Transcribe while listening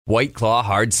White Claw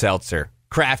Hard Seltzer.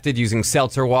 Crafted using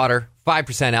seltzer water,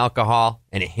 5% alcohol,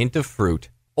 and a hint of fruit.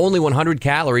 Only 100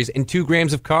 calories and 2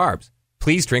 grams of carbs.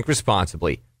 Please drink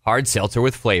responsibly. Hard seltzer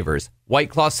with flavors. White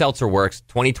Claw Seltzer Works,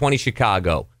 2020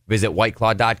 Chicago. Visit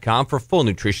whiteclaw.com for full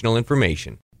nutritional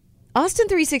information. Austin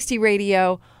 360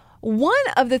 Radio, one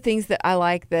of the things that I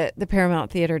like that the Paramount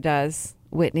Theater does,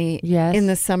 Whitney, in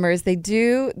the summer is they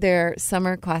do their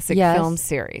summer classic film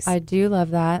series. I do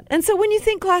love that. And so when you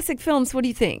think classic films, what do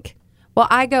you think? Well,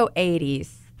 I go 80s.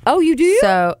 Oh, you do?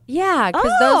 So, yeah,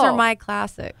 because those are my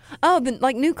classics. Oh,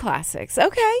 like new classics.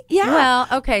 Okay, yeah. Well,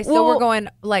 okay, so we're going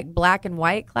like black and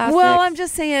white classics? Well, I'm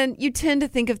just saying you tend to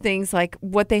think of things like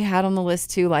what they had on the list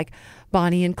too, like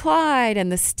Bonnie and Clyde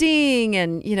and The Sting,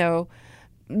 and, you know,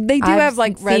 they do have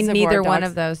like seen neither Dogs. One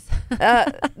of those.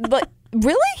 But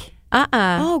really?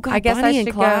 Oh, God, I guess Bonnie I and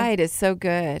should Clyde go. is so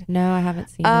good. No, I haven't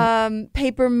seen it.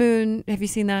 Paper Moon. Have you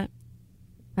seen that?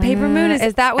 Paper Moon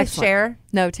is that with excellent. Cher?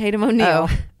 No, Tatum O'Neal.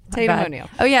 Oh, Tatum O'Neal.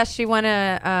 Oh yeah, she won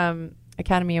a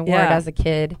Academy Award as a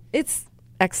kid. It's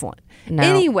excellent. No,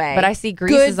 anyway, but I see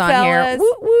Grease is on here.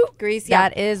 Woo, woo, Grease. Yeah.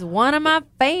 That is one of my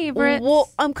favorites. Well,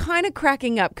 I'm kind of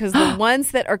cracking up because the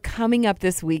ones that are coming up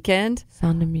this weekend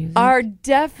Sound of Music are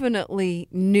definitely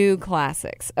new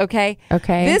classics. Okay.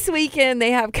 This weekend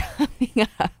they have coming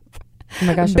up. Oh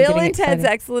my gosh, Bill and Ted's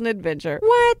Excellent Adventure.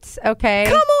 What? Okay.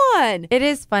 Come on. It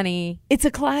is funny. It's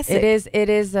a classic. It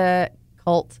is a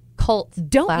cult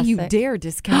Don't classic. you dare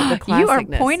discount the classicness. You are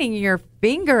pointing your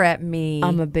finger at me.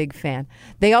 I'm a big fan.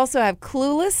 They also have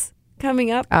Clueless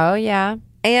coming up. Oh, yeah.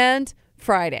 And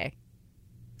Friday.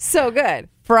 So good.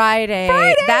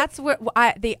 Friday. That's what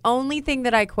the only thing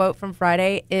that I quote from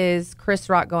Friday is Chris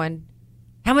Rock going,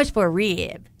 "How much for a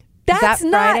rib?" That's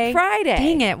not Friday.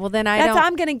 Dang it. Well, then I don't.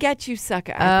 I'm going to get you,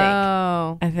 sucker,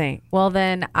 I think. Well,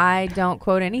 then I don't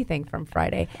quote anything from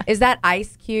Friday. Is that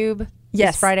Ice Cube?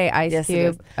 Yes. Is Friday Ice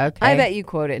Cube? Okay. I bet you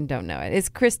quote it and don't know it. It's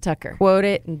Chris Tucker. Quote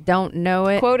it and don't know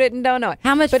it. Quote it and don't know it.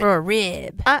 How much for a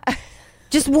rib?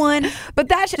 Just one. But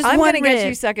I'm going to get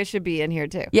you, sucker should be in here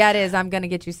too. Yeah, it is. I'm going to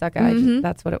get you, sucker.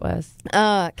 That's what it was.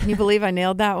 Can you believe I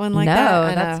nailed that one like no,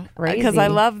 that? That's crazy. Because I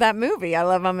love that movie. I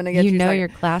love I'm going to get you, You know sucker. your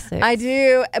classics. I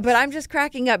do, but I'm just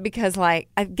cracking up because, like,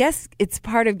 I guess it's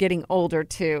part of getting older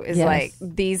too. Is like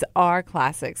these are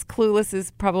classics. Clueless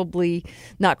is probably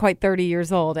not quite 30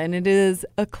 years old, and it is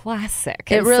a classic.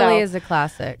 It really is a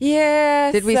classic.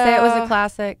 Yeah. Did we say it was a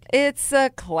classic? It's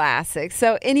a classic.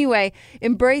 So anyway,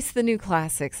 embrace the new classics,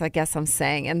 I guess I'm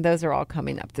saying, and those are all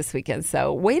coming up this weekend.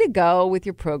 So way to go with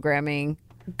your programming.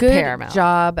 Good Paramount.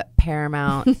 job,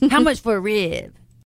 Paramount. How much for a rib?